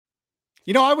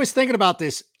I was thinking about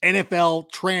this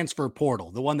NFL transfer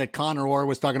portal, the one that Connor Orr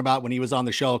was talking about when he was on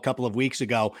the show a couple of weeks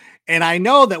ago. And I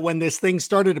know that when this thing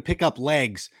started to pick up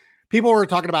legs, people were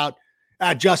talking about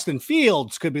Justin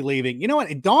Fields could be leaving. You know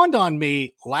what? It dawned on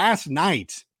me last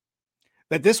night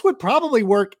that this would probably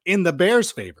work in the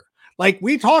Bears' favor. Like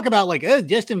we talk about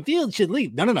Justin Fields should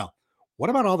leave. No. What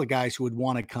about all the guys who would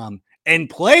want to come and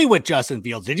play with Justin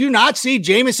Fields? Did you not see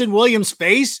Jameson Williams'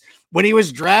 face when he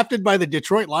was drafted by the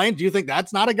Detroit Lions? Do you think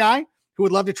that's not a guy who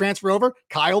would love to transfer over?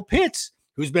 Kyle Pitts,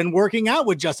 who's been working out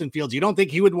with Justin Fields. You don't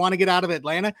think he would want to get out of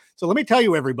Atlanta? So let me tell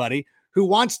you, everybody who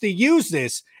wants to use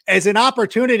this as an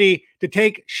opportunity to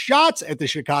take shots at the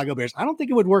Chicago Bears, I don't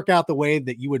think it would work out the way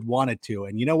that you would want it to.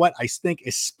 And you know what? I think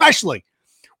especially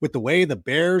with the way the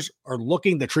Bears are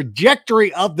looking, the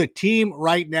trajectory of the team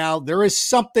right now, there is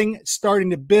something starting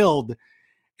to build.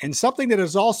 And something that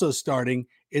is also starting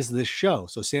is this show.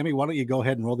 So, Sammy, why don't you go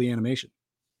ahead and roll the animation?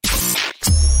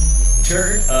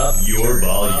 Turn up your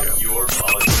volume.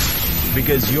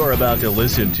 Because you're about to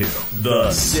listen to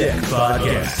The Sick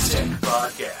Podcast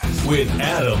with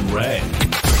Adam Ray.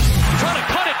 Trying to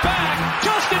cut it back.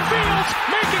 Justin Fields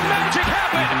making magic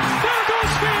happen. There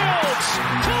goes Fields.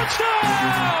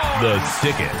 Touchdown! The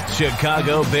sickest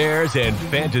Chicago Bears and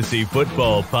fantasy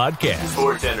football podcast.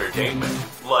 Sports entertainment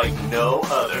like no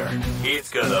other.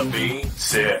 It's gonna be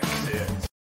sick.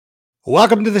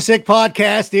 Welcome to the Sick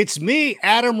Podcast. It's me,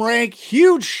 Adam Rank.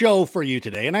 Huge show for you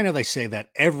today. And I know they say that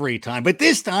every time, but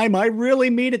this time I really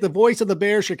mean it. The voice of the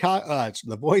Bears,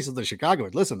 the voice of the Chicago.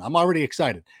 Listen, I'm already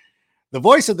excited. The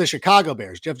voice of the Chicago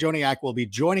Bears, Jeff Joniak, will be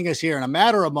joining us here in a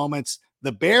matter of moments.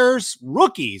 The Bears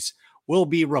rookies will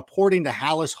be reporting to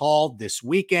Hallis Hall this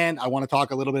weekend. I want to talk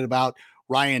a little bit about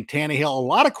Ryan Tannehill. A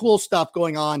lot of cool stuff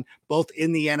going on both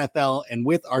in the NFL and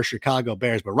with our Chicago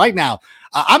Bears. But right now,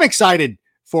 I'm excited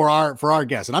for our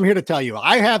guests. And I'm here to tell you,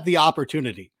 I have the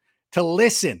opportunity to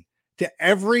listen to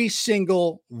every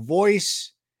single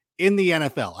voice in the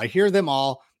NFL. I hear them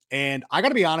all. And I got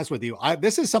to be honest with you,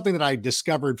 this is something that I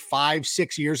discovered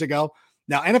 5-6 years ago.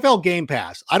 Now, NFL Game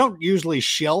Pass, I don't usually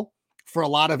shill for a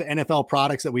lot of NFL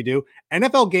products that we do.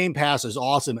 NFL Game Pass is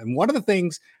awesome. And one of the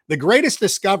things, the greatest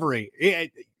discovery,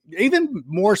 even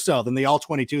more so than the all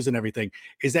 22s and everything,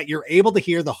 is that you're able to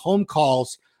hear the home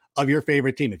calls of your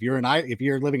favorite team. If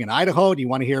you're living in Idaho and you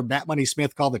want to hear Matt Money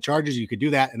Smith call the Chargers, you could do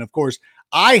that. And of course,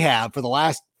 I have for the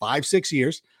last 5-6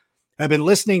 years, I've been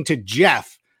listening to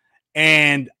Jeff,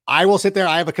 and I will sit there.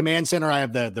 I have a command center. I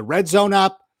have the red zone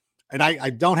up, and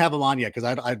I don't have them on yet because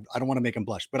I don't want to make them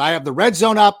blush, but I have the red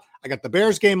zone up. I got the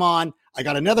Bears game on. I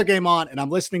got another game on, and I'm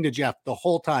listening to Jeff the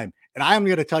whole time. And I am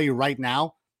going to tell you right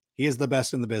now, he is the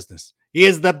best in the business. He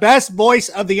is the best voice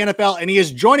of the NFL, and he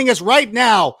is joining us right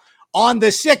now on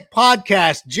the Sick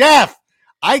Podcast. Jeff,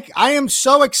 I am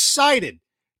so excited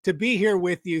to be here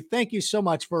with you. Thank you so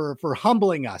much for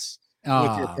humbling us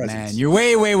with your presence. Man, you're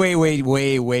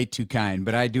way too kind,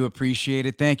 but I do appreciate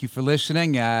it. Thank you for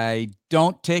listening. I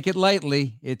don't take it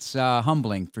lightly. It's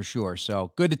humbling for sure.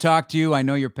 So good to talk to you. I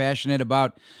know you're passionate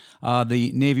about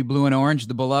the navy blue and orange,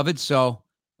 the beloved. So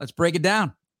let's break it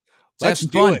down. Let's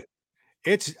do it.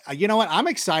 It's, you know what? I'm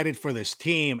excited for this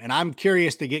team, and I'm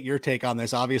curious to get your take on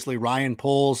this. Obviously, Ryan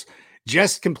Poles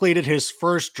just completed his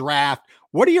first draft.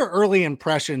 What are your early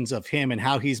impressions of him and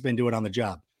how he's been doing on the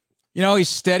job? You know, he's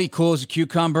steady, cool as a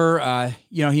cucumber.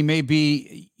 He may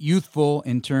be youthful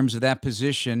in terms of that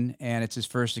position, and it's his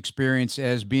first experience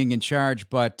as being in charge,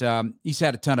 but he's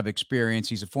had a ton of experience.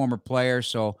 He's a former player,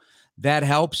 so that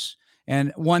helps.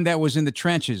 And one that was in the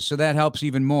trenches, so that helps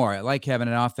even more. I like having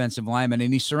an offensive lineman,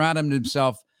 and he surrounded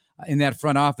himself in that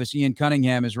front office. Ian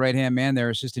Cunningham, his right-hand man,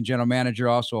 their assistant general manager,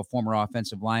 also a former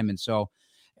offensive lineman. So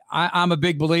I'm a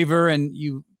big believer, and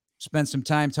you spent some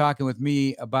time talking with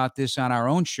me about this on our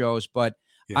own shows, but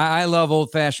yeah. I love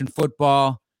old-fashioned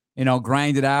football,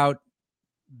 grind it out,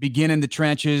 begin in the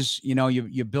trenches.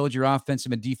 You build your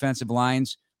offensive and defensive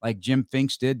lines like Jim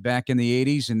Finks did back in the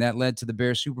 80s, and that led to the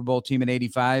Bears Super Bowl team in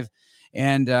 85.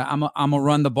 And I'm a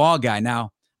run the ball guy.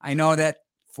 Now, I know that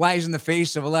flies in the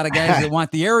face of a lot of guys that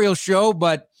want the aerial show,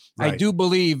 but right. I do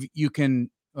believe you can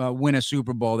win a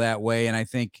Super Bowl that way, and I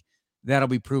think that'll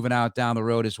be proven out down the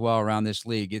road as well around this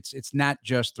league. It's not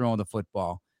just throwing the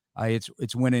football.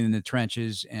 It's winning in the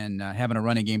trenches and having a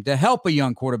running game to help a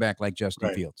young quarterback like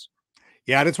Justin Fields.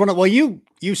 Yeah, that's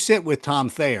you sit with Tom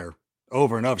Thayer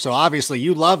over and over. So obviously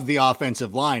you love the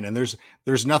offensive line, and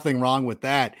there's nothing wrong with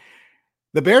that.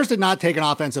 The Bears did not take an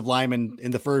offensive lineman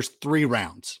in the first 3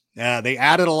 rounds. They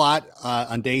added a lot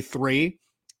on day 3.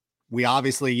 We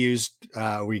obviously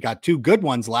we got 2 good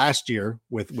ones last year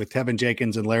with Tevin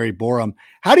Jenkins and Larry Borum.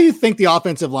 How do you think the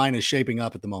offensive line is shaping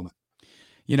up at the moment?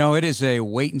 It is a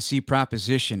wait and see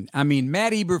proposition. I mean,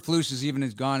 Matt Eberflus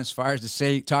has gone as far as to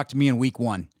say, talk to me in week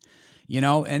 1.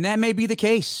 And that may be the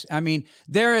case. I mean,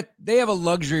 they have a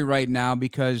luxury right now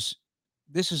because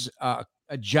this is a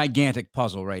gigantic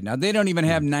puzzle right now. They don't even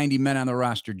have 90 men on the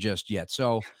roster just yet.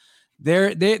 So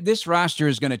this roster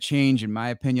is going to change, in my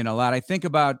opinion, a lot. I think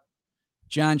about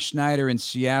John Schneider in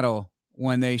Seattle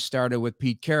when they started with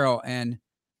Pete Carroll, and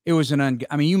it was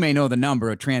you may know the number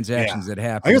of transactions that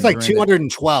happened. I think it was like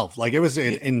 212. Like, it was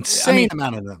an insane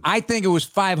amount of them. I think it was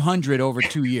 500 over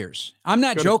 2 years. I'm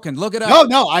not joking. Look it up.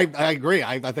 No, I agree.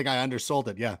 I think I undersold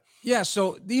it. Yeah. Yeah.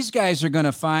 So these guys are going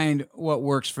to find what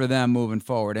works for them moving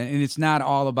forward. And it's not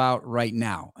all about right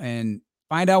now. And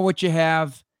find out what you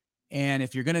have. And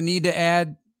if you're going to need to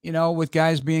add, with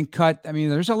guys being cut,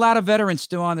 there's a lot of veterans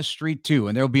still on the street too.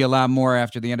 And there'll be a lot more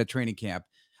after the end of training camp.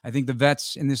 I think the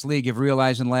vets in this league have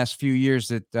realized in the last few years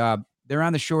that they're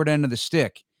on the short end of the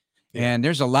stick. Yeah. And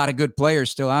there's a lot of good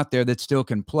players still out there that still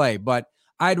can play. But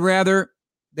I'd rather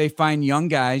they find young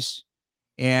guys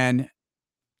and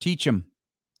teach them.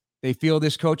 They feel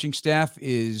this coaching staff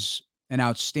is an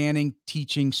outstanding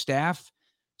teaching staff.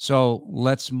 So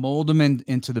let's mold them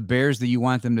into the Bears that you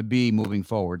want them to be moving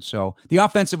forward. So the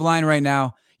offensive line right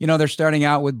now, they're starting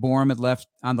out with Bourne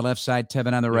on the left side,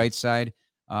 Tevin on the right side.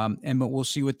 But we'll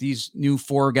see what these new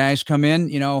 4 guys come in.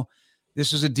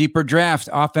 This is a deeper draft.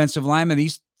 Offensive linemen,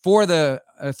 these 3 of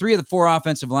the 4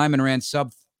 offensive linemen ran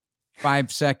sub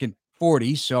 5-second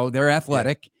 40. So they're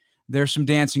athletic. Yeah. There's some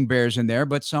dancing bears in there,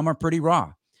 but some are pretty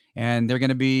raw, and they're going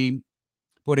to be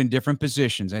put in different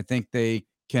positions. I think they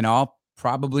can all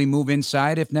probably move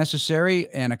inside if necessary,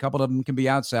 and a couple of them can be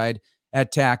outside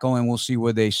at tackle, and we'll see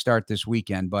where they start this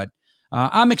weekend. But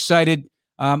I'm excited.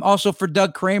 Also for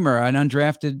Doug Kramer, a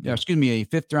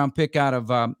 5th-round pick out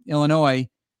of Illinois,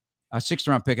 a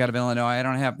 6th-round pick out of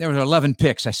Illinois. There was 11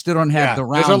 picks. I still don't have the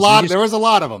rounds. There was a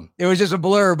lot of them. It was just a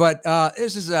blur, but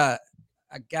this is a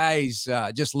guy's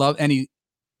just love. And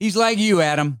he's like you,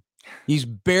 Adam. He's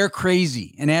bear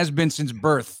crazy and has been since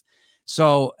birth.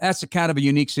 So that's a kind of a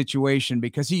unique situation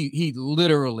because he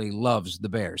literally loves the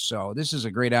Bears. So this is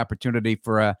a great opportunity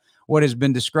for what has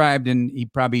been described, and he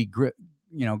probably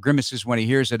grimaces when he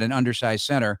hears it, an undersized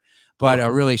center, but a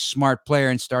really smart player,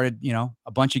 and started,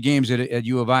 a bunch of games at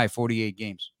U of I, 48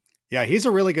 games. Yeah, he's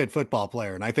a really good football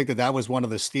player. And I think that was one of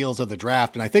the steals of the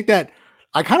draft. And I think that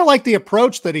I kind of like the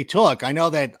approach that he took. I know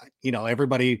that,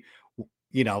 everybody,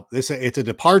 it's a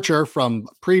departure from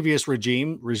previous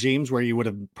regimes where you would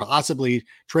have possibly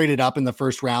traded up in the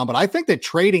first round. But I think that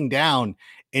trading down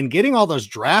and getting all those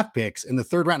draft picks in the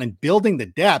 3rd round and building the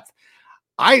depth,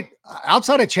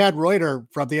 outside of Chad Reuter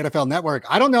from the NFL Network,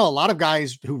 I don't know a lot of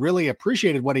guys who really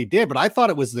appreciated what he did, but I thought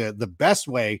it was the best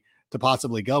way to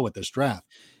possibly go with this draft.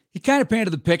 He kind of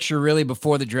painted the picture really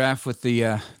before the draft with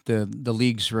the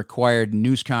league's required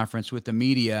news conference with the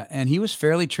media, and he was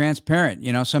fairly transparent.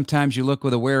 Sometimes you look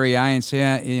with a wary eye and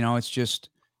say, it's just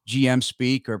GM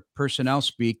speak or personnel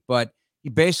speak, but he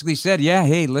basically said, yeah,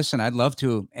 hey, listen, I'd love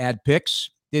to add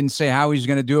picks. Didn't say how he was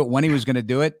going to do it, when he was going to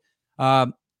do it.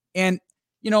 And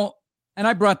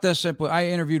I brought this up. I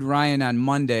interviewed Ryan on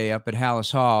Monday up at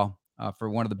Hallis Hall for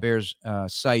one of the Bears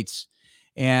sites.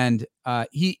 And I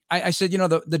said,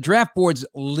 the draft board's a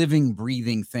living,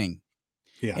 breathing thing.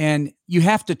 Yeah. And you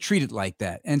have to treat it like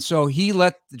that. And so he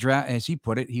let the draft, as he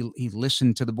put it, he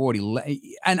listened to the board.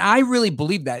 And I really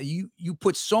believe that you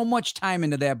put so much time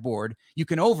into that board, you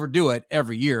can overdo it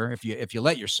every year if you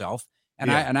let yourself.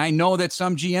 And I know that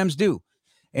some GMs do.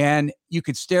 And you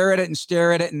could stare at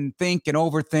it and think and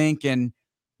overthink and,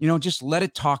 just let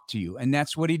it talk to you. And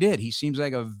that's what he did. He seems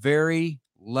like a very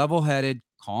level-headed,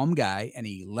 calm guy, and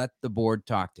he let the board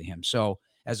talk to him. So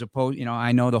as opposed,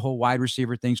 I know the whole wide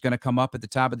receiver thing's going to come up at the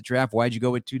top of the draft. Why'd you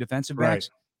go with 2 defensive backs?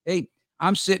 Right. Hey,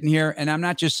 I'm sitting here, and I'm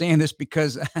not just saying this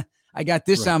because I got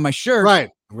this on my shirt. Right.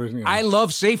 I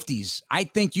love safeties. I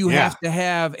think you have to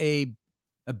have a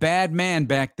bad man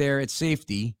back there at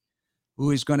safety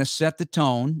who is going to set the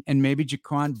tone, and maybe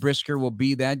Jaquan Brisker will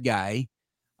be that guy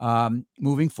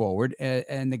moving forward,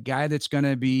 and the guy that's going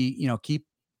to be, keep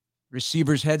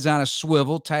receivers' heads on a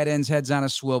swivel, tight ends' heads on a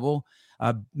swivel,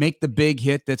 make the big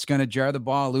hit that's going to jar the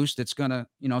ball loose, that's going to,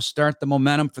 start the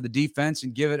momentum for the defense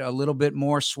and give it a little bit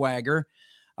more swagger.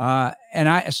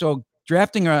 So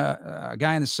drafting a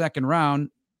guy in the 2nd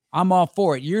round, I'm all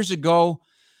for it. Years ago,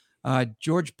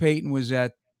 George Payton was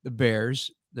at the Bears,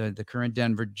 the current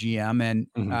Denver GM, and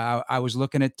I was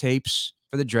looking at tapes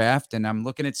for the draft, and I'm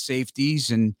looking at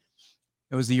safeties, and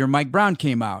it was the year Mike Brown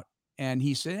came out, and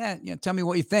he said, tell me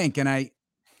what you think. And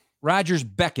Rogers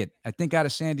Beckett, I think out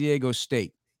of San Diego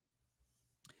State.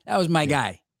 That was my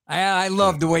guy. I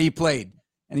loved the way he played.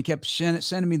 and he kept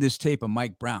sending me this tape of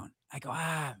Mike Brown. I go,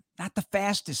 not the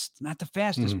fastest.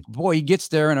 Boy, he gets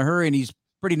there in a hurry, and he's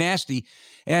pretty nasty.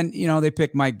 And, they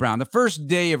picked Mike Brown. The first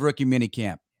day of rookie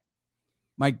minicamp,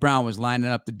 Mike Brown was lining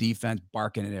up the defense,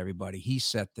 barking at everybody. He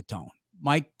set the tone.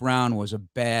 Mike Brown was a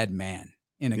bad man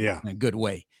in a good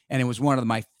way. And it was one of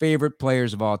my favorite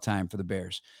players of all time for the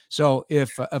Bears. So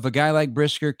if a guy like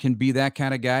Brisker can be that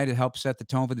kind of guy to help set the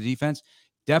tone for the defense,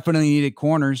 definitely needed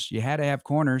corners. You had to have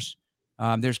corners.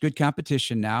 There's good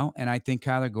competition now, and I think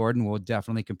Kyler Gordon will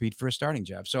definitely compete for a starting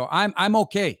job. So I'm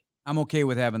okay. I'm okay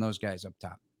with having those guys up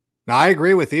top. Now, I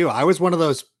agree with you. I was one of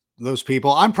those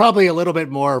people. I'm probably a little bit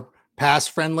more pass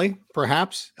friendly,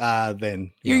 perhaps,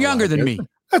 than you're younger than me.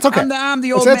 That's okay. I'm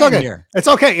the old man here. It's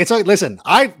okay. Listen,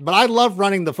 I love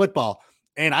running the football,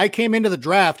 and I came into the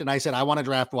draft and I said I want to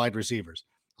draft wide receivers.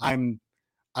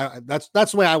 That's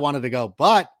the way I wanted to go.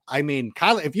 But I mean,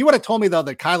 Kyler, if you would have told me though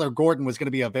that Kyler Gordon was going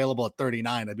to be available at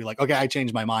 39, I'd be like, okay, I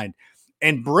changed my mind.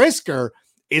 And Brisker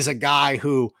is a guy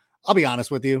who, I'll be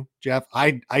honest with you, Jeff,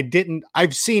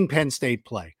 I've seen Penn State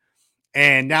play.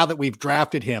 And now that we've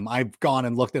drafted him, I've gone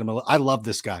and looked at him. I love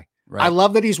this guy. Right. I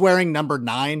love that he's wearing number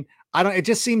 9. It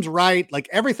just seems right. Like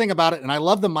everything about it. And I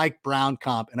love the Mike Brown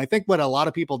comp. And I think what a lot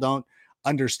of people don't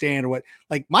understand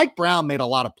Mike Brown made a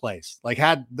lot of plays,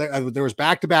 there was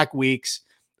back-to-back weeks.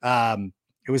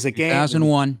 It was a game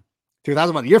 2001,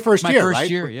 your first year, right?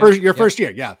 Your first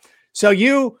year. Yeah.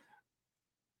 So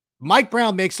Mike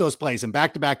Brown makes those plays in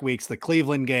back-to-back weeks, the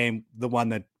Cleveland game, the one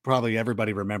that probably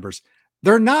everybody remembers.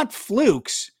 They're not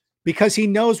flukes because he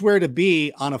knows where to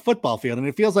be on a football field. And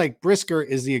it feels like Brisker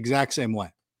is the exact same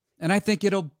way. And I think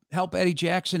it'll help Eddie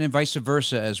Jackson and vice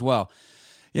versa as well.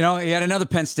 He had another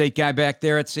Penn State guy back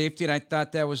there at safety, and I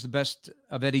thought that was the best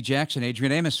of Eddie Jackson.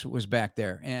 Adrian Amos was back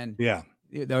there, and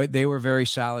they were very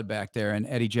solid back there, and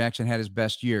Eddie Jackson had his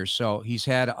best years. So he's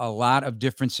had a lot of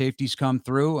different safeties come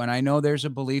through, and I know there's a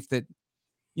belief that,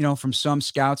 from some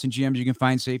scouts and GMs, you can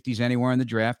find safeties anywhere in the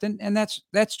draft, and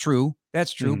that's true.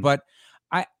 That's true, but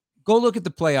I go look at the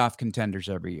playoff contenders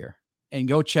every year and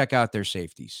go check out their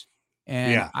safeties.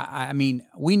 And I mean,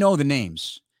 we know the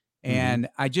names, and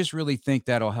I just really think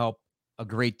that'll help a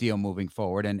great deal moving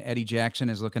forward. And Eddie Jackson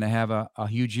is looking to have a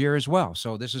huge year as well.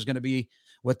 So this is going to be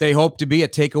what they hope to be, a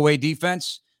takeaway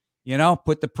defense,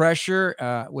 put the pressure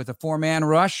with a 4-man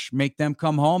rush, make them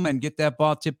come home and get that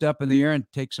ball tipped up in the air and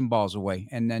take some balls away,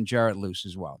 and then jar it loose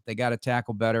as well. They got to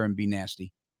tackle better and be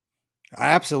nasty.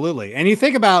 Absolutely. And you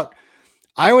think about,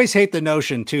 I always hate the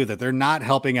notion too, that they're not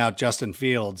helping out Justin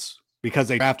Fields because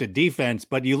they drafted defense.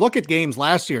 But you look at games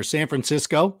last year, San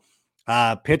Francisco,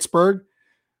 Pittsburgh,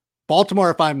 Baltimore,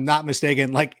 if I'm not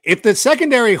mistaken, if the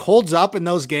secondary holds up in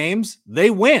those games, they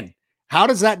win. How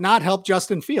does that not help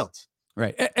Justin Fields?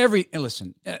 Right.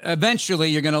 Listen, eventually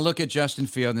you're going to look at Justin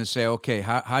Fields and say, okay,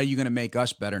 how are you going to make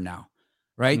us better now?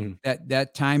 Right.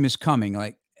 That time is coming.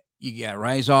 You got to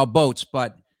rise all boats,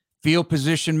 but field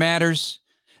position matters.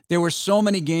 There were so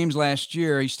many games last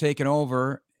year. He's taken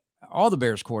over all the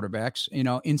Bears quarterbacks,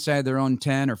 inside their own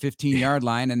 10 or 15 yard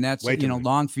line. And that's,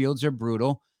 long fields are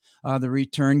brutal. The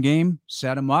return game,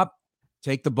 set them up,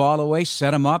 take the ball away,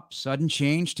 set them up, sudden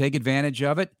change, take advantage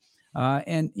of it.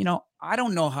 And I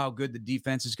don't know how good the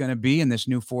defense is going to be in this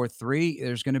new 4-3.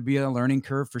 There's going to be a learning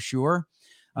curve for sure.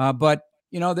 But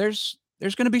there's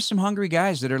going to be some hungry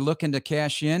guys that are looking to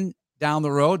cash in down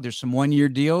the road. There's some 1-year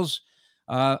deals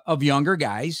of younger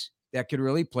guys that could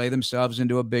really play themselves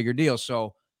into a bigger deal.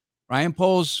 So Ryan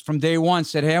Poles from day one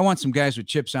said, hey, I want some guys with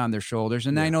chips on their shoulders.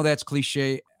 And I know that's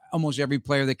cliche. Almost every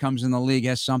player that comes in the league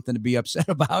has something to be upset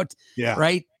about,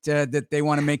 right? That they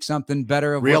want to make something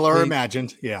better. Real or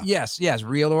imagined, Yes,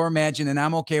 real or imagined, and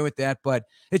I'm okay with that, but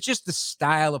it's just the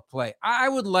style of play. I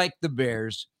would like the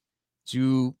Bears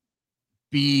to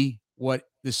be what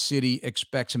the city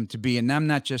expects them to be, and I'm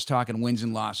not just talking wins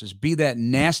and losses. Be that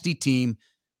nasty team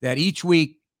that each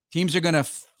week teams are going to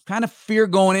kind of fear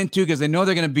going into because they know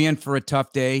they're going to be in for a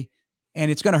tough day, and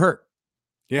it's going to hurt.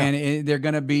 Yeah. And they're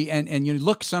going to be, and you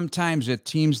look sometimes at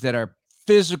teams that are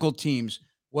physical teams,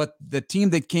 what the team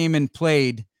that came and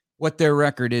played, what their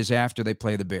record is after they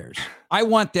play the Bears. I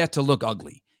want that to look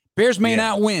ugly. Bears may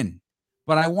not win,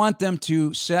 but I want them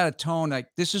to set a tone like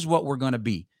this is what we're going to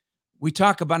be. We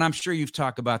talk about, and I'm sure you've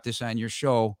talked about this on your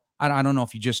show. I don't know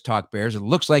if you just talk Bears. It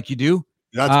looks like you do.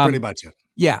 That's pretty much it.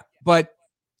 Yeah, but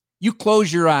you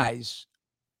close your eyes.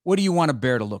 What do you want a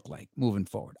Bear to look like moving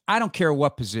forward? I don't care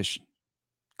what position.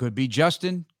 Could be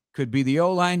Justin, could be the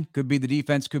O-line, could be the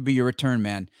defense, could be your return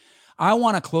man. I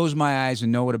want to close my eyes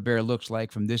and know what a Bear looks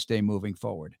like from this day moving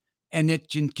forward. And it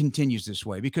continues this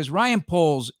way because Ryan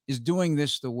Poles is doing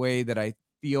this the way that I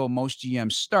feel most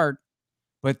GMs start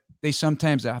but they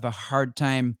sometimes have a hard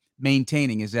time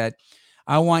maintaining, is that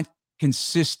I want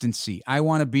consistency. I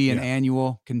want to be an Yeah.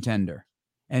 annual contender.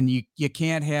 And you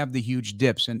can't have the huge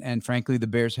dips. And frankly, the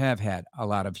Bears have had a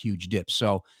lot of huge dips.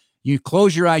 So you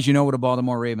close your eyes, you know what a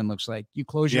Baltimore Raven looks like. You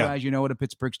close your Yeah. eyes, you know what a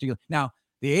Pittsburgh Steelers. Now,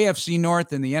 the AFC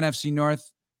North and the NFC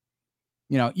North,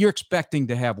 you're expecting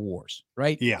to have wars,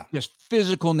 right? Yeah. Just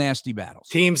physical, nasty battles.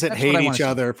 Teams that That's what hate I wanna each see.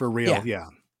 other for real. Yeah. Yeah.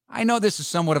 I know this is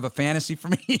somewhat of a fantasy for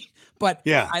me, but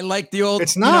Yeah. I like the old,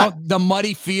 It's not. the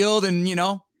muddy field and,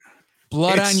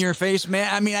 blood on It's your face,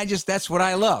 man. I mean, that's what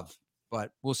I love,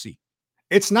 but we'll see.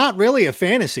 it's not really a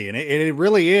fantasy, and it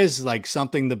really is like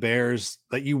something the Bears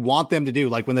that you want them to do.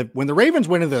 Like when the Ravens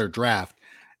went into their draft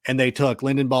and they took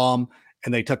Lindenbaum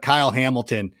and they took Kyle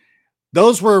Hamilton,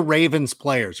 those were Ravens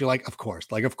players. You're like, of course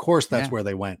that's Yeah. where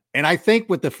they went. And I think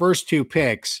with the first two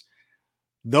picks,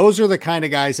 those are the kind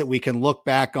of guys that we can look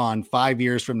back on 5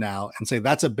 years from now and say,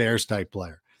 that's a Bears type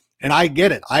player. And I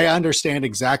get it. I understand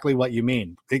exactly what you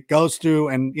mean. It goes through,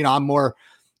 and, I'm more,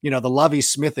 the Lovie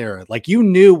Smith era. Like, you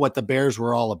knew what the Bears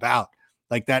were all about,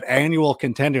 like that annual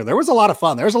contender. There was a lot of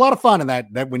fun. There was a lot of fun in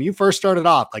that when you first started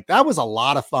off, like that was a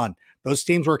lot of fun. Those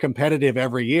teams were competitive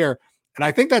every year. And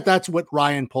I think that that's what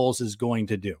Ryan Poles is going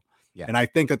to do. Yeah. And I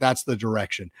think that that's the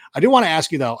direction. I do want to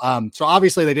ask you though. So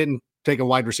obviously they didn't take a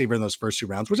wide receiver in those first 2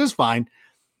 rounds, which is fine.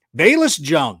 Velus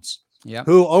Jones,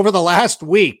 who over the last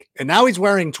week, and now he's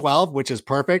wearing 12, which is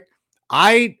perfect.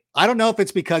 I don't know if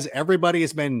it's because everybody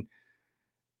has been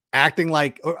acting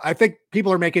like, I think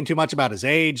people are making too much about his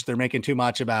age. They're making too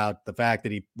much about the fact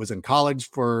that he was in college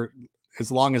for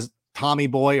as long as Tommy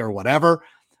Boy or whatever.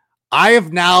 I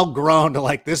have now grown to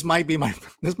like, this might be my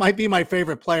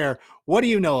favorite player. What do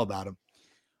you know about him?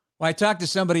 Well, I talked to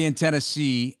somebody in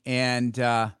Tennessee, and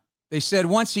they said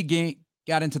once he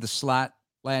got into the slot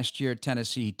last year at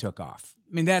Tennessee, he took off.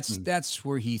 I mean, that's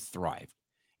where he thrived.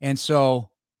 And so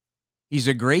he's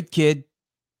a great kid.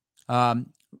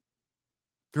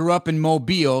 Grew up in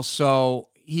Mobile, so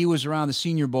he was around the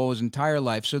Senior Bowl his entire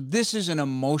life. So this is an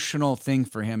emotional thing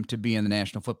for him to be in the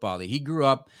National Football League. He grew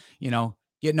up,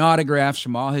 getting autographs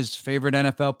from all his favorite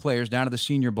NFL players down to the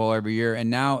Senior Bowl every year, and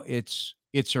now it's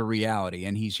a reality,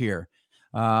 and he's here.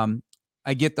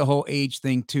 I get the whole age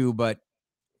thing too, but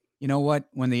you know what?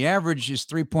 When the average is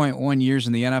 3.1 years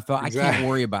in the NFL, Exactly. I can't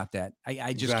worry about that.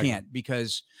 I just can't,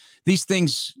 because these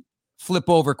things flip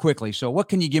over quickly. So what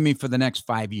can you give me for the next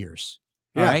 5 years?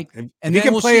 Yeah. All right. And he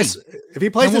can play if he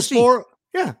plays his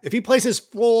if he plays his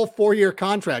full 4-year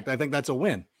contract, I think that's a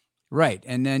win. Right.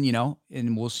 And then,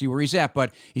 and we'll see where he's at,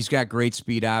 but he's got great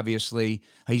speed. Obviously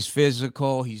he's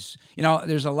physical. He's,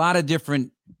 there's a lot of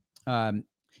different,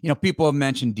 people have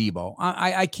mentioned Debo.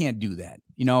 I can't do that.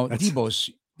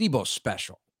 Debo's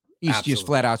special. He's Absolutely. just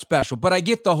flat out special, but I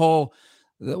get the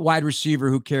wide receiver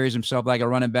who carries himself like a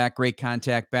running back, great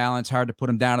contact balance, hard to put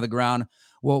him down to the ground.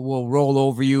 Will roll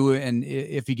over you, and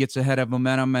if he gets ahead of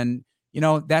momentum, and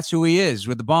that's who he is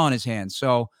with the ball in his hand.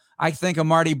 So I think of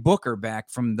Marty Booker back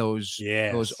from those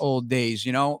old days.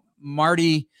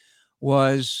 Marty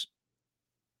was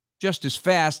just as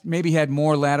fast, maybe had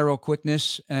more lateral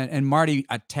quickness, and Marty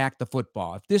attacked the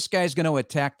football. If this guy's going to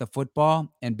attack the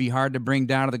football and be hard to bring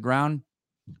down to the ground,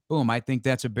 boom, I think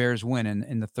that's a Bears win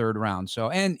in the 3rd round. So,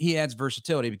 and he adds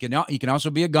versatility because he can also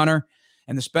be a gunner.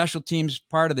 And the special teams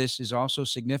part of this is also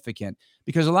significant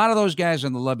because a lot of those guys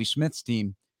on the Lovie Smith's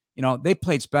team, they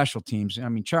played special teams. I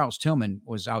mean, Charles Tillman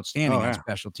was outstanding on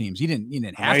special teams. He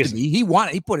didn't have to be.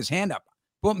 He put his hand up,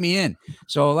 put me in.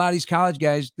 So a lot of these college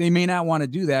guys, they may not want to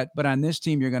do that, but on this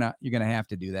team, you're gonna have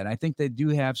to do that. I think they do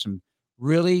have some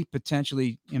really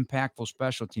potentially impactful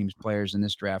special teams players in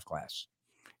this draft class.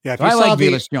 Yeah, so I like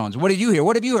Velus Jones. What did you hear?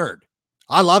 What have you heard?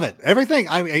 I love it. Everything.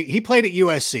 He played at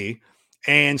USC.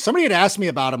 And somebody had asked me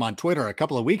about him on Twitter a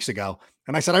couple of weeks ago.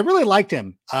 And I said, I really liked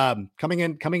him coming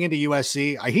into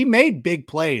USC. He made big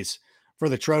plays for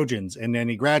the Trojans. And then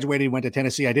he graduated, went to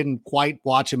Tennessee. I didn't quite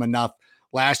watch him enough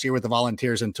last year with the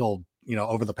Volunteers until,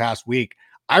 over the past week.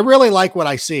 I really like what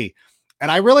I see.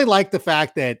 And I really like the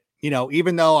fact that,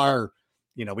 even though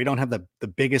we don't have the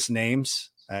biggest names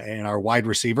in our wide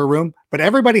receiver room, but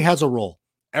everybody has a role.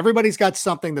 Everybody's got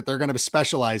something that they're going to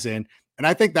specialize in. And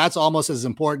I think that's almost as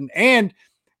important. And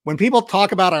when people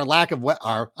talk about our lack of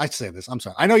I say this, I'm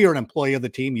sorry. I know you're an employee of the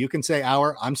team. You can say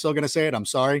our, I'm still going to say it. I'm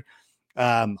sorry.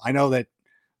 I know that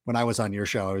when I was on your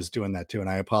show, I was doing that too. And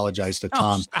I apologize to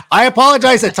Tom. I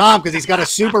apologize to Tom because he's got a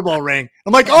Super Bowl ring.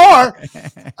 I'm like,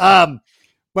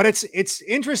 but it's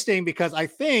interesting because I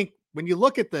think when you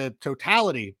look at the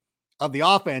totality of the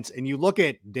offense and you look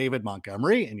at David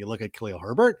Montgomery and you look at Khalil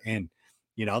Herbert and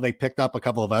they picked up a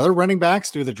couple of other running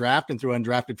backs through the draft and through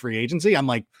undrafted free agency. I'm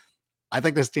like, I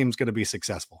think this team's going to be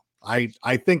successful. I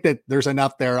think that there's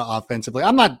enough there offensively.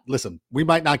 Listen, we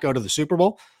might not go to the Super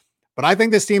Bowl, but I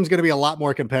think this team's going to be a lot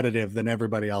more competitive than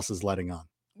everybody else is letting on.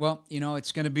 Well,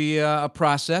 it's going to be a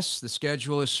process. The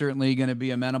schedule is certainly going to be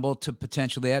amenable to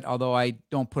potentially that, although I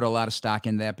don't put a lot of stock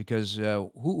in that because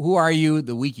who are you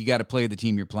the week you got to play the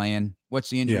team you're playing?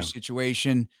 What's the injury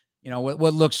situation?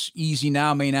 What looks easy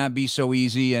now may not be so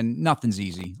easy, and nothing's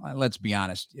easy. Let's be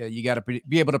honest. You got to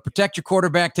be able to protect your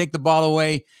quarterback, take the ball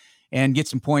away, and get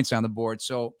some points on the board.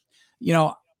 So,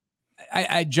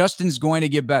 Justin's going to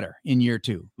get better in year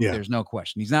 2. Yeah. There's no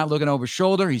question. He's not looking over his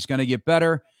shoulder. He's going to get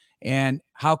better. And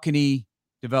how can he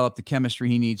develop the chemistry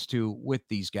he needs to with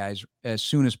these guys as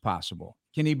soon as possible?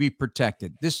 Can he be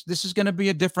protected? This is going to be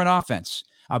a different offense.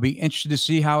 I'll be interested to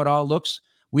see how it all looks.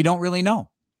 We don't really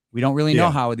know. We don't really know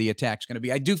how the attack's going to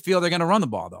be. I do feel they're going to run the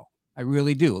ball, though. I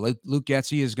really do. Luke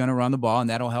Getsy is going to run the ball, and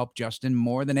that'll help Justin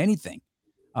more than anything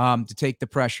to take the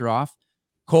pressure off.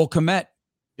 Cole Kmet,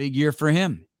 big year for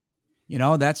him.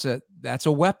 That's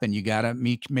a weapon. You got to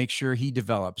make sure he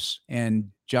develops, and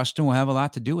Justin will have a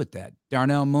lot to do with that.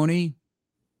 Darnell Mooney,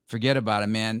 forget about it,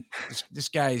 man. This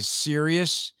guy is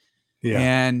serious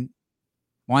and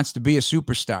wants to be a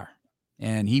superstar,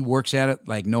 and he works at it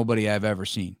like nobody I've ever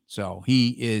seen. So he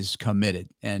is committed,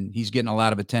 and he's getting a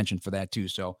lot of attention for that too.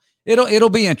 So it'll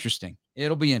be interesting.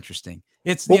 It'll be interesting.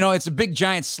 It's it's a big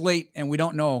giant slate, and we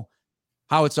don't know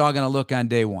how it's all going to look on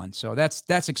day one. So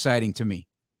that's exciting to me.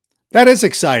 That is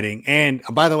exciting. And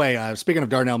by the way, speaking of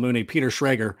Darnell Mooney, Peter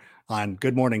Schrager on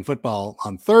Good Morning Football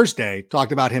on Thursday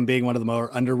talked about him being one of the more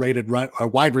underrated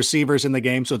wide receivers in the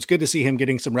game. So it's good to see him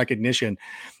getting some recognition.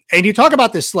 And you talk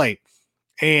about this slate,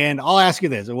 and I'll ask you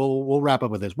this, and we'll wrap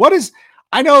up with this.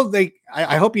 I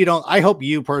hope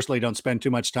you personally don't spend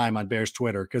too much time on Bears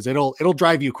Twitter because it'll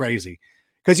drive you crazy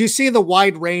because you see the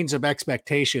wide range of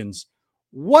expectations.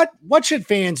 What should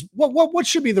fans, what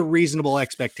should be the reasonable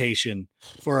expectation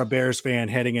for a Bears fan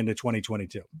heading into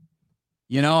 2022?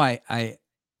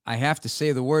 I have to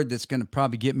say the word that's going to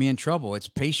probably get me in trouble. It's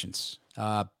patience.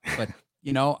 But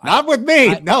not with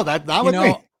me. Not with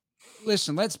me.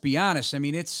 Listen, let's be honest. I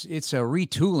mean, it's a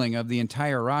retooling of the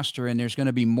entire roster, and there's going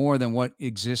to be more than what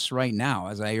exists right now,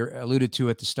 as I alluded to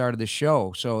at the start of the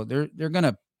show. So they're going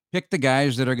to pick the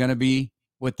guys that are going to be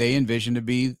what they envision to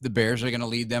be the Bears are going to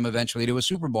lead them eventually to a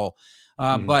Super Bowl.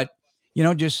 But,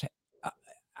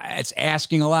 it's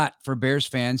asking a lot for Bears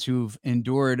fans who've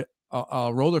endured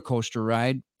a roller coaster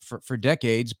ride for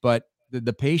decades, but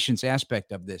the patience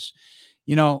aspect of this,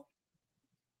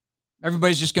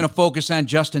 everybody's just going to focus on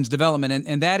Justin's development.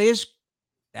 And that is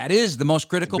the most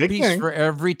critical piece for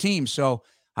every team. So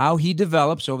how he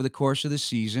develops over the course of the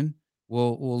season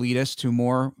will lead us to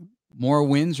more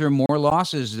wins or more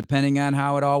losses, depending on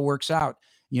how it all works out.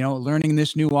 Learning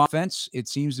this new offense, it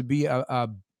seems to be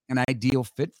an ideal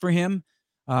fit for him.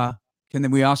 Can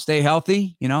we all stay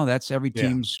healthy? That's every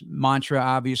team's mantra,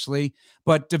 obviously.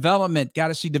 But development, got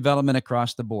to see development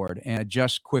across the board and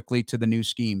adjust quickly to the new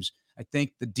schemes. I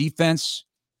think the defense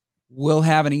will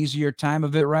have an easier time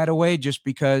of it right away just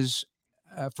because,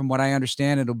 from what I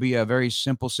understand, it'll be a very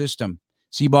simple system.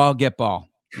 See ball, get ball,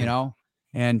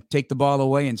 and take the ball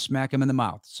away and smack them in the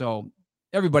mouth. So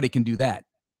everybody can do that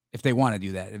if they want to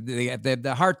do that. If they have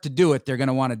the heart to do it, they're going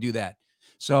to want to do that.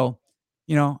 So,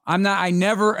 I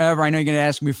never, ever, I know you're going to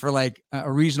ask me for like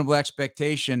a reasonable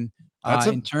expectation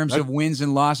in terms of wins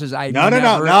and losses. I've never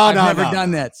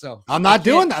done that. So I'm not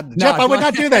doing that. Jeff, I would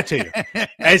not do that to you.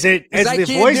 As the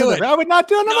voice of the, I would not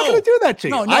do it. I'm not going to do that to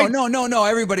you. No.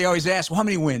 Everybody always asks, well, how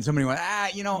many wins?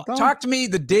 Talk to me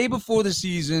the day before the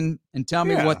season and tell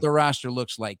me what the roster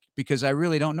looks like, because I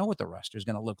really don't know what the roster is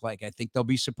going to look like. I think there'll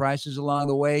be surprises along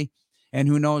the way, and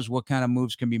who knows what kind of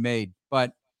moves can be made.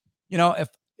 But,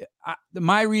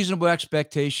 my reasonable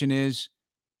expectation is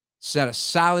set a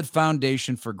solid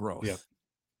foundation for growth. Yep.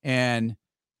 And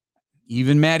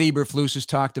even Matt Eberflus has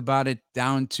talked about it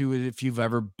down to if you've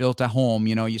ever built a home,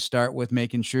 you start with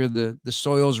making sure the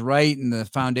soil's right and the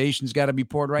foundation's got to be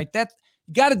poured right. That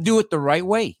you got to do it the right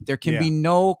way. There can be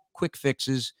no quick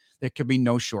fixes. There can be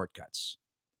no shortcuts.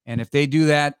 And if they do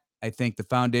that, I think the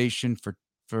foundation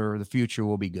for the future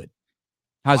will be good.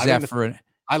 How's that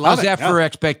for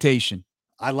expectation?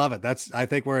 I love it. I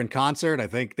think we're in concert. I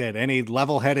think that any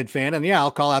level-headed fan, and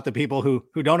I'll call out the people who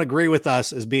don't agree with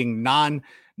us as being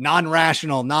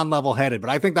non-rational, non-level-headed, but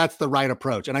I think that's the right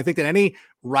approach. And I think that any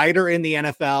writer in the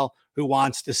NFL who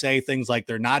wants to say things like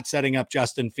they're not setting up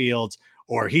Justin Fields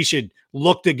or he should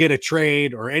look to get a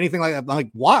trade or anything like that, I'm like,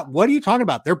 what are you talking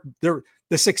about?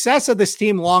 The success of this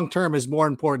team long-term is more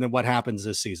important than what happens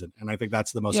this season. And I think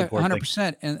that's the most important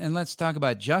 100%. thing. And let's talk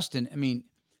about Justin. I mean,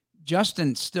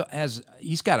 Justin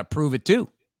he's got to prove it too.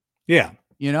 Yeah.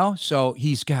 So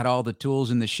he's got all the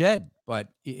tools in the shed, but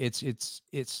it's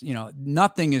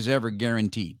nothing is ever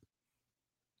guaranteed.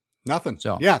 Nothing.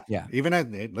 So yeah. yeah. Even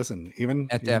even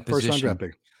at that first round draft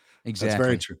position. pick. Exactly. That's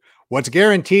very true. What's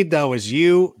guaranteed, though, is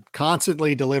you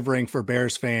constantly delivering for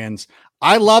Bears fans.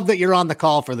 I love that you're on the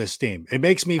call for this team. It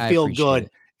makes me feel good.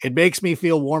 It makes me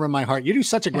feel warm in my heart. You do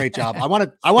such a great job. I want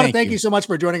to thank you so much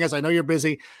for joining us. I know you're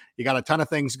busy. You got a ton of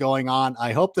things going on.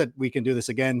 I hope that we can do this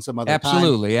again some other time.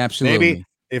 Absolutely. Maybe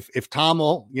if Tom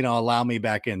will, allow me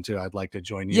back into, I'd like to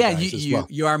join you guys as well.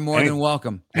 You are more than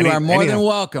welcome. You are more than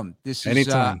welcome. This is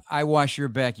anytime. I wash your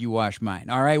back, you wash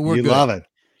mine. All right, we're you good. Love it.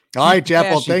 All right, Jeff.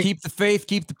 Well, keep the faith,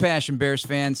 keep the passion, Bears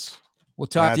fans. We'll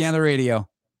talk to you on the radio.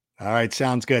 All right,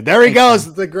 sounds good. There he goes,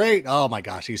 Tom. The great. Oh my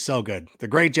gosh, he's so good. The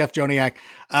great Jeff Joniak,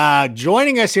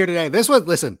 joining us here today.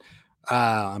 Listen,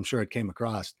 I'm sure it came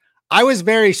across. I was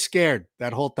very scared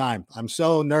that whole time. I'm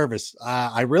so nervous.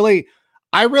 I really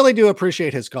do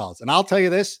appreciate his calls, and I'll tell you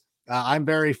this: I'm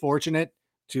very fortunate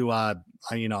to, I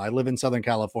live in Southern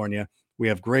California. We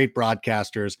have great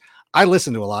broadcasters. I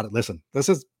listen to a lot of. Listen, this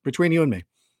is between you and me.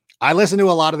 I listen to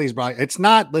a lot of these. It's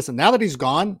not, listen, now that he's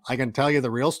gone, I can tell you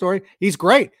the real story. He's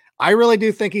great. I really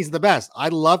do think he's the best. I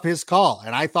love his call.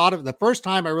 And I thought of the first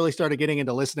time I really started getting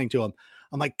into listening to him,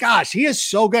 I'm like, gosh, he is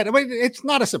so good. I mean, it's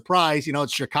not a surprise.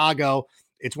 It's Chicago.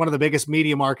 It's one of the biggest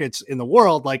media markets in the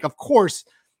world. Like, of course,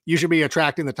 you should be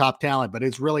attracting the top talent, but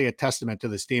it's really a testament to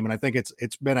this team. And I think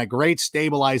it's been a great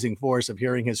stabilizing force of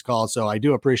hearing his call. So I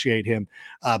do appreciate him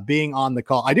being on the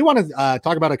call. I do want to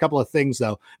talk about a couple of things,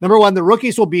 though. Number one, the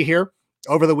rookies will be here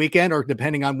over the weekend, or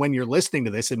depending on when you're listening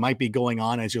to this, it might be going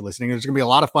on as you're listening. There's going to be a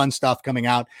lot of fun stuff coming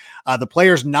out. The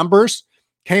players' numbers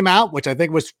came out, which I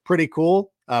think was pretty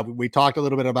cool. We talked a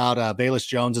little bit about Velus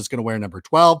Jones is going to wear number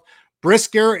 12.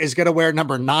 Brisker is going to wear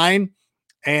number 9.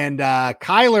 And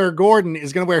Kyler Gordon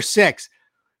is going to wear 6.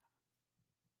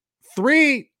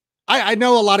 3, I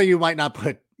know a lot of you might not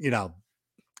put,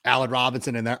 Allen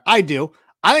Robinson in there. I do.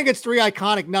 I think it's 3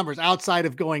 iconic numbers outside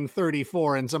of going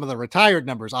 34 and some of the retired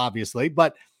numbers, obviously.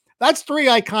 But that's 3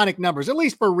 iconic numbers, at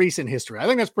least for recent history. I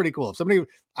think that's pretty cool.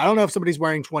 I don't know if somebody's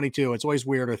wearing 22. It's always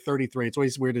weird, or 33. It's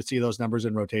always weird to see those numbers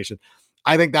in rotation.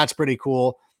 I think that's pretty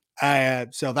cool.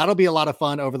 So that'll be a lot of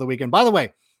fun over the weekend. By the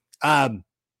way,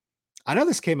 I know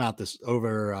this came out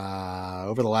over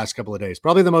the last couple of days.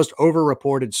 Probably the most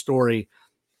over-reported story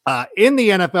in the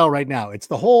NFL right now. It's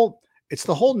the whole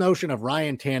notion of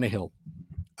Ryan Tannehill.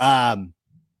 Can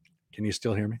you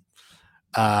still hear me?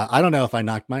 I don't know if I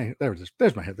knocked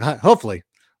there's my head. Hopefully,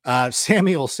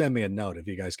 Sammy will send me a note if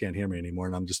you guys can't hear me anymore,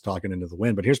 and I'm just talking into the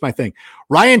wind. But here's my thing: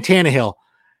 Ryan Tannehill,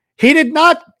 he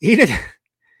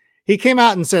came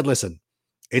out and said, "Listen,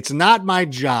 it's not my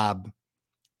job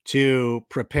to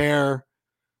prepare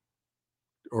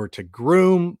or to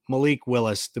groom Malik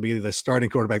Willis to be the starting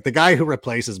quarterback, the guy who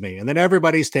replaces me." And then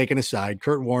everybody's taken a side.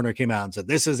 Kurt Warner came out and said,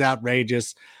 "This is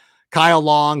outrageous." Kyle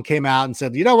Long came out and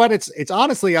said, "You know what? It's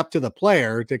honestly up to the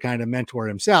player to kind of mentor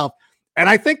himself." And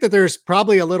I think that there's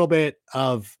probably a little bit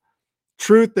of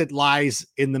truth that lies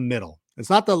in the middle. It's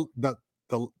not the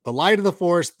light of the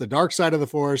force, the dark side of the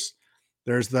force.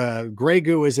 There's the gray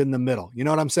goo is in the middle. You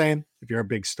know what I'm saying? If you're a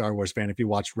big Star Wars fan, if you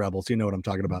watched Rebels, you know what I'm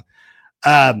talking about.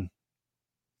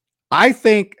 I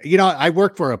think, I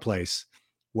worked for a place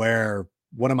where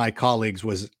one of my colleagues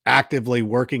was actively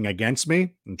working against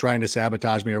me and trying to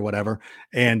sabotage me or whatever.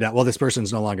 And this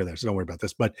person's no longer there, so don't worry about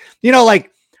this. But,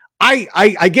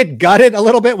 I get gutted a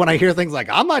little bit when I hear things like,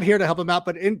 I'm not here to help him out.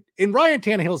 But in Ryan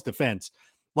Tannehill's defense,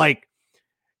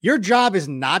 your job is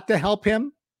not to help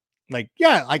him.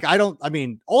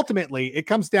 Ultimately it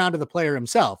comes down to the player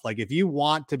himself. If you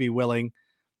want to be willing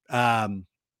to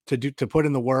put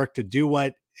in the work, to do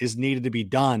what is needed to be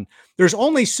done, there's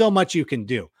only so much you can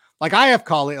do. I have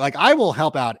colleagues, I will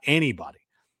help out anybody.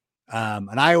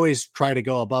 And I always try to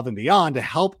go above and beyond to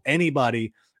help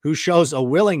anybody who shows a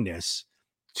willingness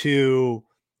to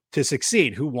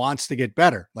succeed, who wants to get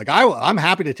better. I'm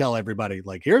happy to tell everybody,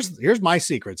 here's my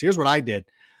secrets. Here's what I did.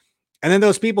 And then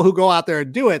those people who go out there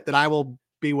and do it, that I will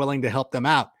be willing to help them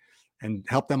out and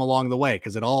help them along the way.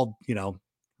 Cause it all,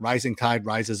 rising tide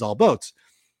rises all boats.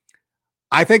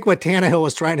 I think what Tannehill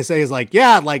was trying to say is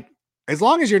as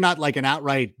long as you're not an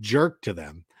outright jerk to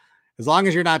them, as long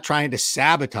as you're not trying to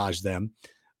sabotage them,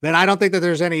 then I don't think that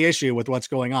there's any issue with what's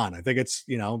going on. I think it's,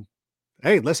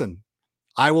 hey, listen,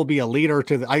 I will be a leader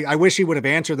to I wish he would have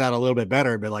answered that a little bit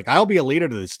better, but I'll be a leader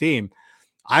to this team.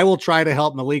 I will try to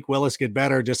help Malik Willis get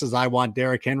better, just as I want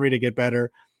Derrick Henry to get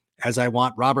better, as I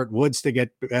want Robert Woods to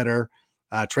get better.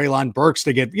 Treylon Burks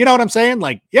to get, you know what I'm saying?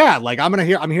 Like, yeah, like I'm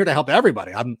here to help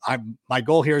everybody. My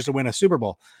goal here is to win a Super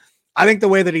Bowl. I think the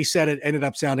way that he said it ended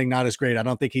up sounding not as great. I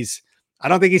don't think he's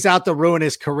out to ruin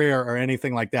his career or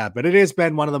anything like that, but it has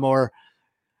been one of the more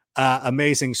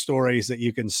amazing stories that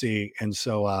you can see. And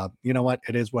so, you know what?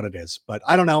 It is what it is, but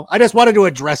I don't know. I just wanted to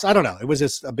address, I don't know. It was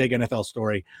just a big NFL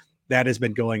story that has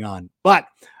been going on, but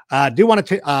do want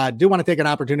to take an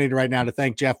opportunity right now to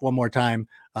thank Jeff one more time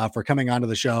for coming onto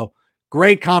the show.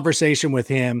 Great conversation with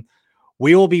him.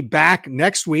 We will be back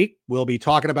next week. We'll be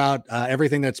talking about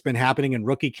everything that's been happening in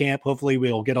rookie camp. Hopefully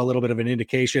we'll get a little bit of an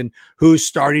indication who's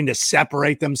starting to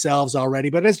separate themselves already.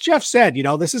 But as Jeff said, you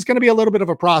know, this is going to be a little bit of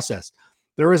a process.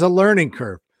 There is a learning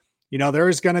curve. You know, there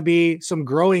is going to be some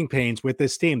growing pains with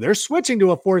this team. They're switching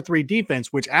to a 4-3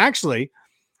 defense, which actually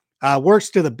works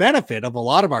to the benefit of a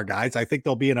lot of our guys. I think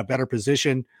they'll be in a better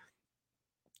position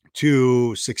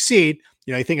to succeed.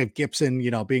 You know, I think of Gibson,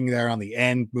 you know, being there on the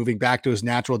end, moving back to his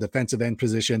natural defensive end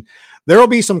position. There will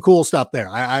be some cool stuff there.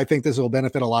 I think this will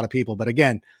benefit a lot of people. But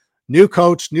again, new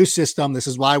coach, new system. This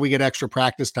is why we get extra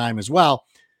practice time as well.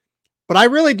 But I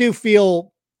really do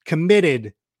feel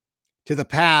committed to the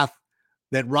path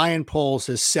that Ryan Poles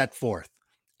has set forth.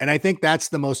 And I think that's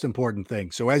the most important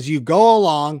thing. So as you go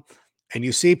along and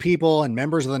you see people and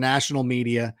members of the national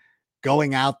media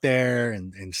going out there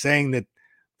and saying that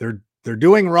they're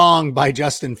doing wrong by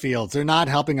Justin Fields, they're not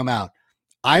helping him out,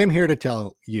 I am here to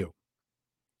tell you,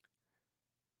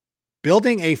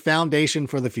 building a foundation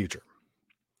for the future,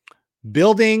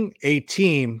 building a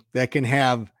team that can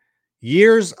have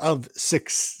years of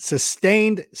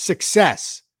sustained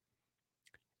success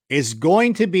is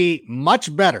going to be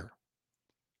much better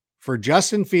for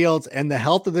Justin Fields and the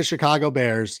health of the Chicago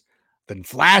Bears than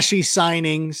flashy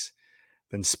signings,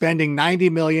 than spending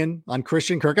 $90 million on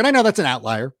Christian Kirk. And I know that's an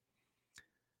outlier.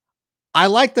 I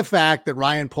like the fact that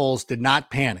Ryan Poles did not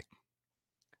panic,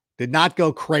 did not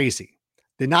go crazy,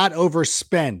 did not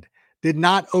overspend, did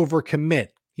not overcommit.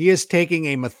 He is taking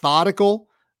a methodical,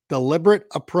 deliberate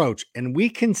approach, and we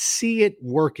can see it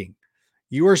working.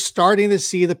 You are starting to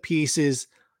see the pieces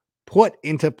put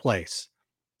into place.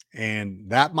 And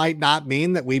that might not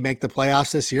mean that we make the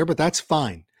playoffs this year, but that's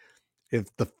fine.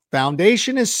 If the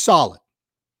foundation is solid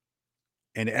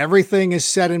and everything is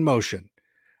set in motion,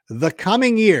 the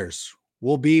coming years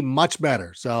will be much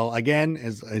better. So again,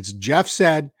 as Jeff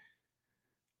said,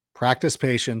 practice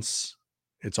patience.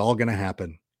 It's all going to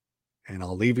happen. And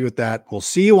I'll leave you with that. We'll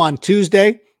see you on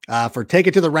Tuesday for Take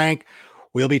It to the Rank.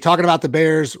 We'll be talking about the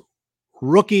Bears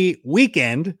rookie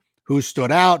weekend, who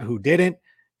stood out, who didn't,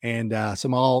 and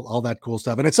some all that cool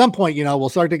stuff. And at some point, you know, we'll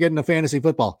start to get into fantasy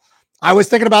football. I was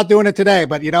thinking about doing it today,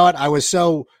 but you know what? I was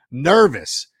so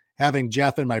nervous having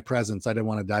Jeff in my presence. I didn't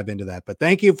want to dive into that. But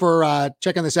thank you for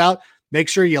checking this out. Make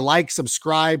sure you like,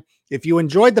 subscribe. If you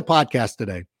enjoyed the podcast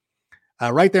today,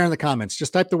 right there in the comments,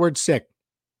 just type the word sick.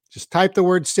 Just type the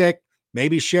word sick.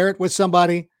 Maybe share it with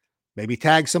somebody. Maybe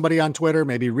tag somebody on Twitter.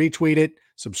 Maybe retweet it.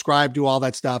 Subscribe, do all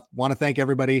that stuff. Want to thank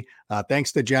everybody.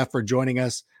 Thanks to Jeff for joining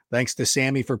us. Thanks to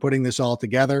Sammy for putting this all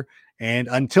together. And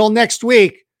until next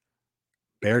week,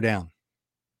 bear down.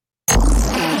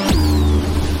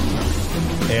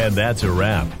 And that's a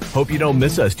wrap. Hope you don't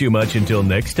miss us too much until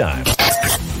next time.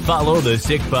 Follow the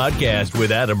Sick Podcast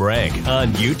with Adam Rank on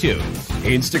YouTube,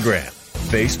 Instagram,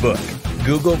 Facebook,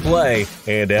 Google Play,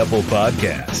 and Apple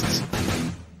Podcasts.